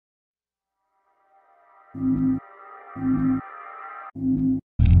The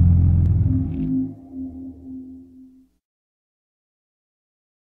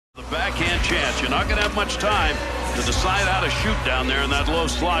backhand chance. You're not going to have much time to decide how to shoot down there in that low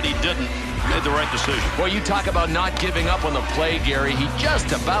slot. He didn't. Made the right decision. Well, you talk about not giving up on the play, Gary. He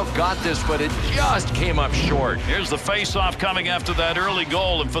just about got this, but it just came up short. Here's the face-off coming after that early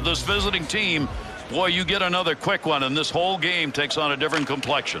goal. And for this visiting team, boy, you get another quick one, and this whole game takes on a different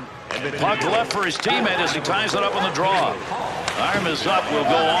complexion. Puck left for his teammate as he ties it up in the draw. Arm is up. We'll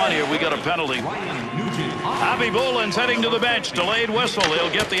go on here. We got a penalty. Avi Boolin's heading to the bench. Delayed whistle.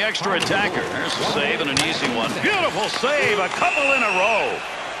 He'll get the extra attacker. There's a save and an easy one. Beautiful save. A couple in a row.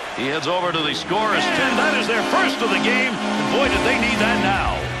 He heads over to the scorer's tent. That is their first of the game. And boy, did they need that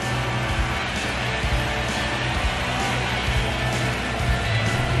now.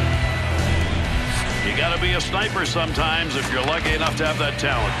 You got to be a sniper sometimes if you're lucky enough to have that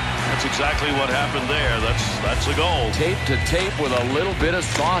talent. That's exactly what happened there. That's a goal. Tape to tape with a little bit of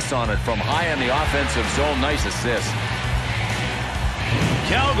sauce on it from high in the offensive zone. Nice assist.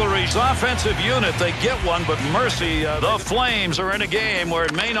 Calgary's offensive unit, they get one, but mercy, the Flames are in a game where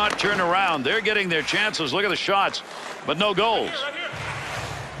it may not turn around. They're getting their chances. Look at the shots, but no goals.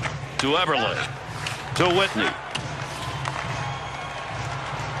 To Everly. To Whitney.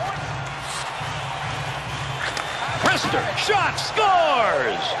 Priester, shot,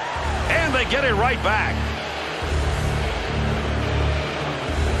 scores! And they get it right back.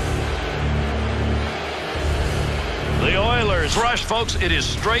 The Oilers rush, folks. It is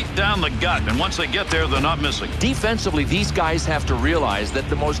straight down the gut, and once they get there, they're not missing. Defensively, these guys have to realize that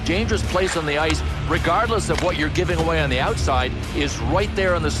the most dangerous place on the ice, regardless of what you're giving away on the outside, is right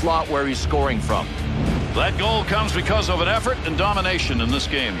there in the slot where he's scoring from. That goal comes because of an effort and domination in this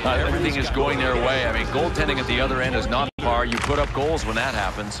game. Everything is going their way. I mean, goaltending at the other end is not par. You put up goals when that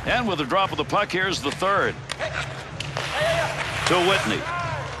happens. And with the drop of the puck, here's the third. To Whitney.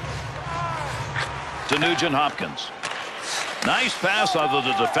 To Nugent-Hopkins. Nice pass out of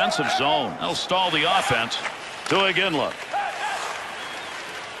the defensive zone. They'll stall the offense. To Iginla.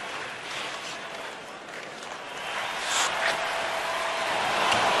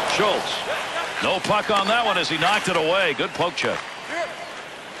 Schultz. No puck on that one as he knocked it away. Good poke check.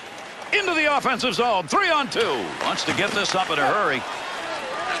 Into the offensive zone. 3-on-2. Wants to get this up in a hurry.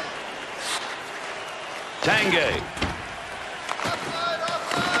 Tanguay.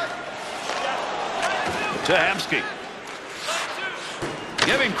 To Hemsky.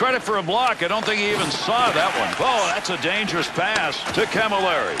 Give him credit for a block. I don't think he even saw that one. Oh, that's a dangerous pass to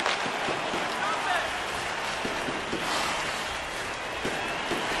Camilleri.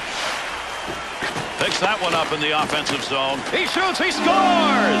 Picks that one up in the offensive zone. He shoots. He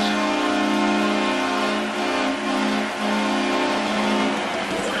scores.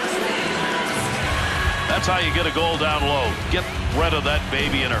 That's how you get a goal down low. Get rid of that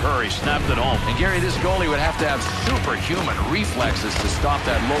baby in a hurry. Snapped it home. And Gary, this goalie would have to have superhuman reflexes to stop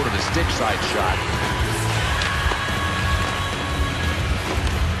that low to the stick side shot.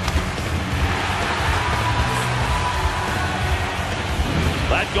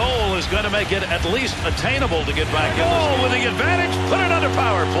 That goal is going to make it at least attainable to get back in this game. With the advantage, put it under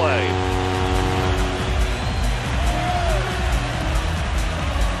power play.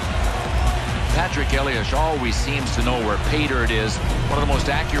 Patrick Elias always seems to know where pay dirt is. One of the most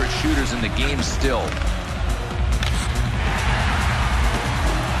accurate shooters in the game still.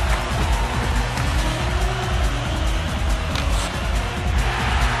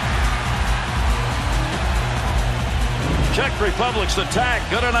 Czech Republic's attack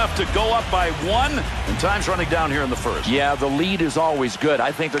good enough to go up by 1, and time's running down here in the first. Yeah, the lead is always good.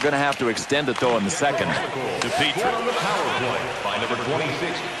 I think they're going to have to extend it, though, in the second. To Petrie. On the power play by number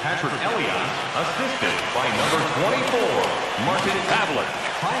 26, Patrick Elliott, assisted by number 24, Martin Pavlik.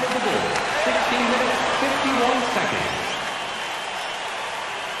 Time of the goal, 16 minutes, 51 seconds.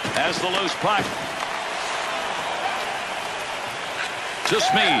 Has the loose puck. To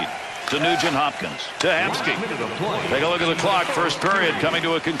Smead. To Nugent-Hopkins. To Hemsky. Take a look at the clock. First period coming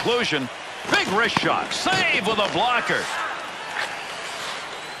to a conclusion. Big wrist shot. Save with a blocker.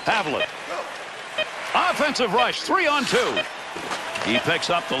 Pavlik. Offensive rush. 3-on-2. He picks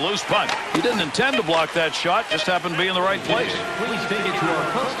up the loose puck. He didn't intend to block that shot. Just happened to be in the right place. Please take it to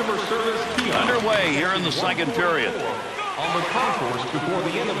our customer service kiosk. Underway here in the second period. On the concourse before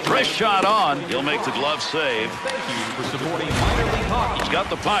the end of the Wrist shot on. He'll make the glove save. Thank you for supporting minor league hockey. He's got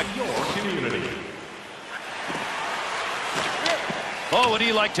the puck. Your community. Oh, would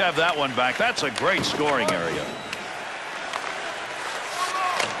he like to have that one back? That's a great scoring area.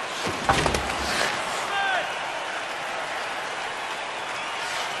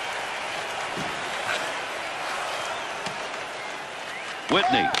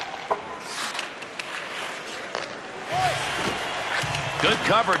 Whitney. Good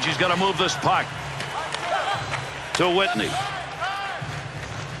coverage. He's going to move this puck to Whitney.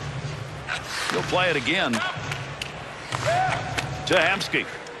 He'll play it again to Hemsky.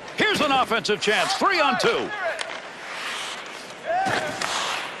 Here's an offensive chance. 3-on-2.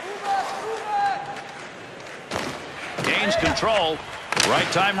 Gains control.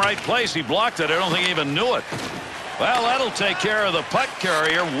 Right time, right place. He blocked it. I don't think he even knew it. Well, that'll take care of the puck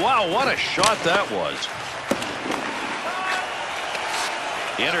carrier. Wow, what a shot that was.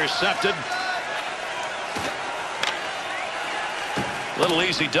 Intercepted. Little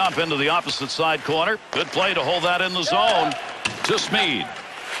easy dump into the opposite side corner. Good play to hold that in the zone. To Smead.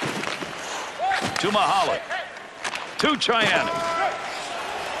 To Mahalik. To Chayanic.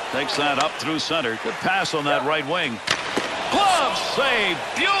 Takes that up through center. Good pass on that right wing. Glove save.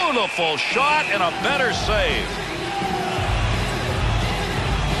 Beautiful shot and a better save.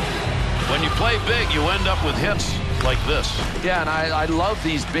 When you play big, you end up with hits like this. Yeah, and I love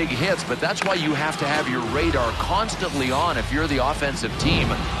these big hits, but that's why you have to have your radar constantly on if you're the offensive team.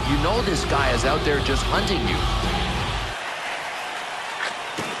 You know this guy is out there just hunting you.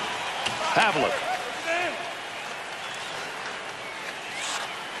 Havlik.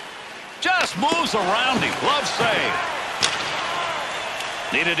 Just moves around him. Glove save.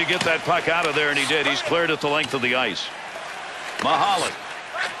 Needed to get that puck out of there, and he did. He's cleared at the length of the ice. Mahalik.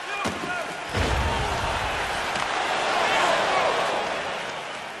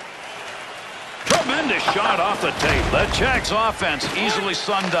 Tremendous shot off the tape. The Czechs offense easily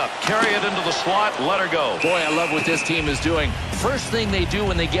summed up. Carry it into the slot, let her go. Boy, I love what this team is doing. First thing they do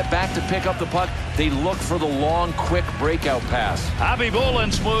when they get back to pick up the puck, they look for the long, quick breakout pass. Javi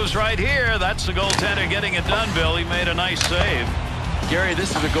Bulins moves right here. That's the goaltender getting it done, Bill. He made a nice save. Gary,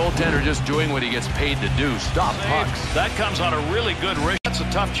 this is a goaltender just doing what he gets paid to do. Stop pucks. That comes on a really good wrist. That's a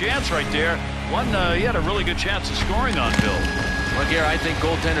tough chance right there. He had a really good chance of scoring on Bill. Well, Gary, I think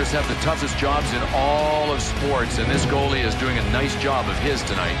goaltenders have the toughest jobs in all of sports, and this goalie is doing a nice job of his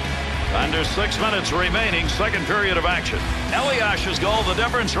tonight. Under 6 minutes remaining, second period of action. Eliash's goal, the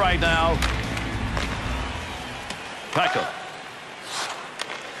difference right now. Pekka.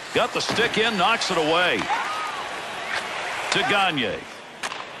 Got the stick in, knocks it away. To Gagne.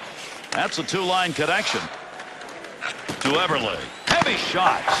 That's a two-line connection. To Everly. Heavy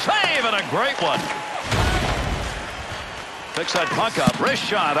shot. Save and a great one. Picks that puck up. Wrist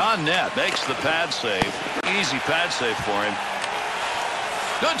shot on net. Makes the pad save. Easy pad save for him.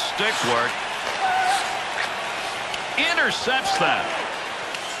 Good stick work. Intercepts that.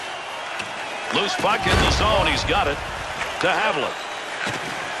 Loose puck in the zone. He's got it. To Havlik.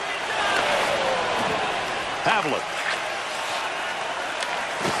 Havlik.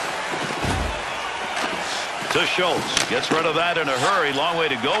 To Schultz. Gets rid of that in a hurry. Long way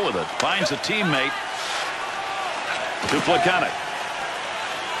to go with it. Finds a teammate. To Plekanec.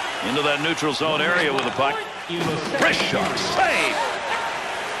 Into that neutral zone area with the puck. Wrist shot. Save.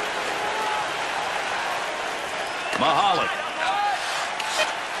 Mahalik.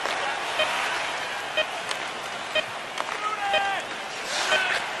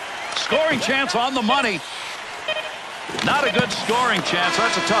 Scoring chance on the money. Not a good scoring chance.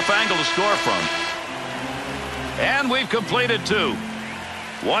 That's a tough angle to score from. And we've completed two.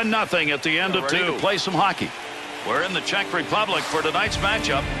 1-0 at the end of two to play some hockey. We're in the Czech Republic for tonight's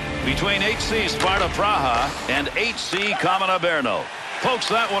matchup between HC Sparta Praha and HC Kamena Brno. Pokes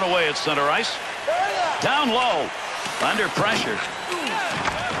that one away at center ice. Down low. Under pressure.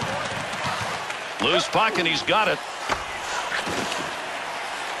 Loose puck, and he's got it.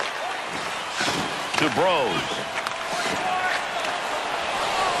 To Bros.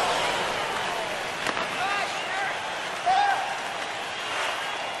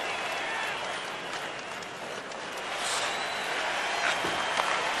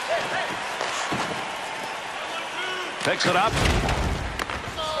 Picks it up.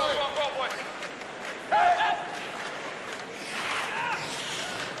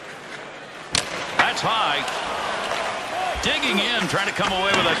 That's high. Digging in, trying to come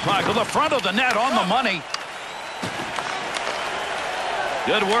away with that puck. To the front of the net on the money.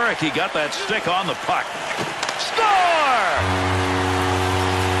 Good work. He got that stick on the puck. Score!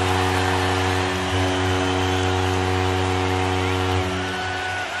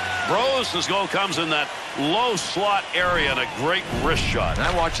 His goal comes in that low slot area and a great wrist shot. And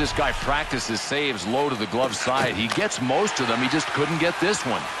I watched this guy practice his saves low to the glove side. He gets most of them. He just couldn't get this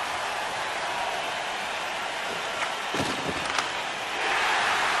one.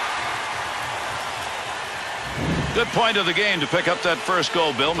 Good point of the game to pick up that first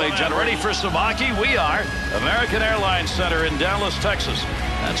goal, Bill. Ready for some hockey? We are. American Airlines Center in Dallas, Texas.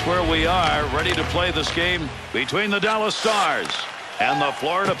 That's where we are, ready to play this game between the Dallas Stars and the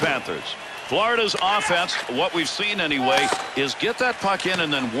Florida Panthers. Florida's offense, what we've seen anyway, is get that puck in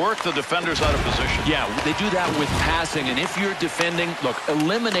and then work the defenders out of position. Yeah, they do that with passing. And if you're defending, look,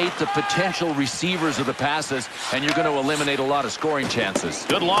 eliminate the potential receivers of the passes, and you're going to eliminate a lot of scoring chances.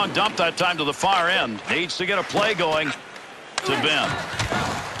 Good long dump that time to the far end. Needs to get a play going to Ben.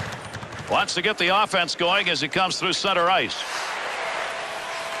 Wants to get the offense going as he comes through center ice.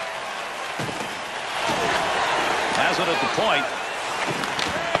 Has it at the point.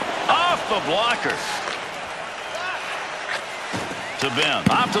 Off the blocker. To Ben.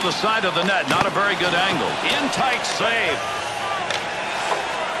 Off to the side of the net. Not a very good angle. In tight save.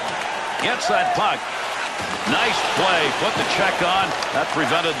 Gets that puck. Nice play. Put the check on. That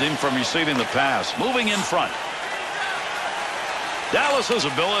prevented him from receiving the pass. Moving in front. Dallas's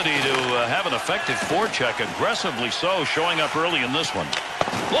ability to have an effective forecheck, aggressively so, showing up early in this one.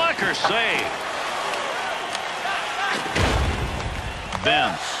 Blocker save.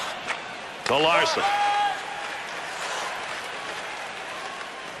 Ben. To Larson.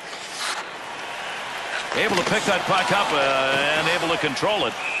 Able to pick that puck up and able to control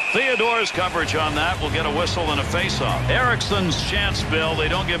it. Theodore's coverage on that will get a whistle and a face-off. Ericsson's chance, Bill, they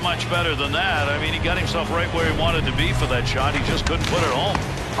don't get much better than that. I mean, he got himself right where he wanted to be for that shot. He just couldn't put it home.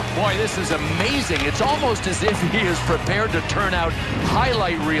 Boy, this is amazing. It's almost as if he is prepared to turn out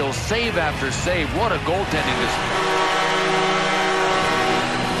highlight reels, save after save. What a goaltending this is.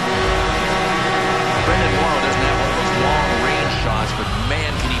 Brendan Morrow doesn't have one of those long-range shots, but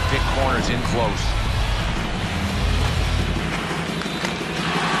man, can he pick corners in close.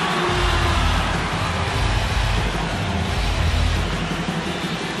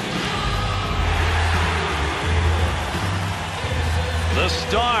 The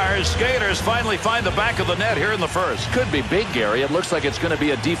Stars skaters finally find the back of the net here in the first. Could be big, Gary. It looks like it's going to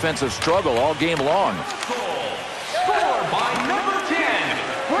be a defensive struggle all game long. Scored by number 10,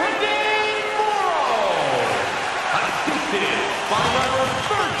 Brendan Morrow. Assisted by number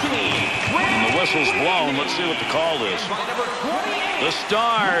 13. And the whistle's blown. Let's see what the call is. By number 28. The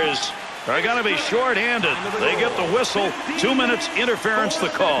Stars are going to be short-handed. They get the whistle. 2 minutes interference the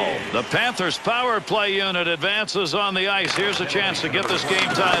call. The Panthers power play unit advances on the ice. Here's a chance to get this game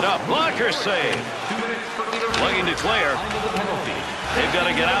tied up. Blocker save. Looking to clear. They've got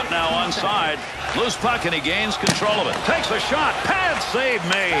to get out now onside. Loose puck and he gains control of it. Takes a shot. Pad save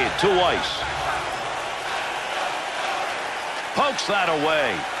made to Weiss. Pokes that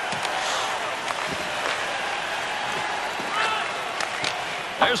away.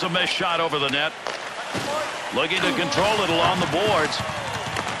 There's a missed shot over the net. Looking to control it along the boards.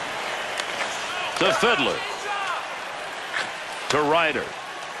 To Fiddler. To Ryder.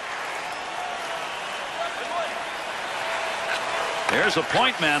 There's a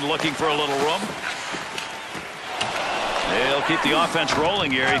point man looking for a little room. They'll keep the offense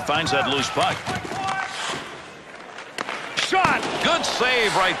rolling here. He finds that loose puck. Shot! Good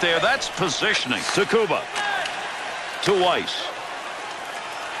save right there. That's positioning. To Kuba. To Weiss.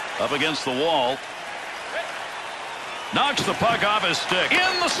 Up against the wall. Knocks the puck off his stick.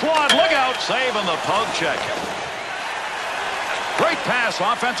 In the slot. Look out. Saving the poke check. Great pass.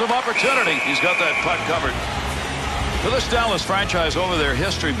 Offensive opportunity. He's got that puck covered. For this Dallas franchise over their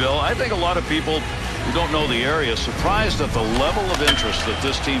history, Bill, I think a lot of people who don't know the area surprised at the level of interest that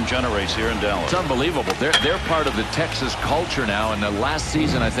this team generates here in Dallas. It's unbelievable. They're part of the Texas culture now, and the last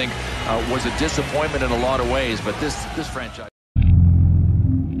season, I think, was a disappointment in a lot of ways, but this franchise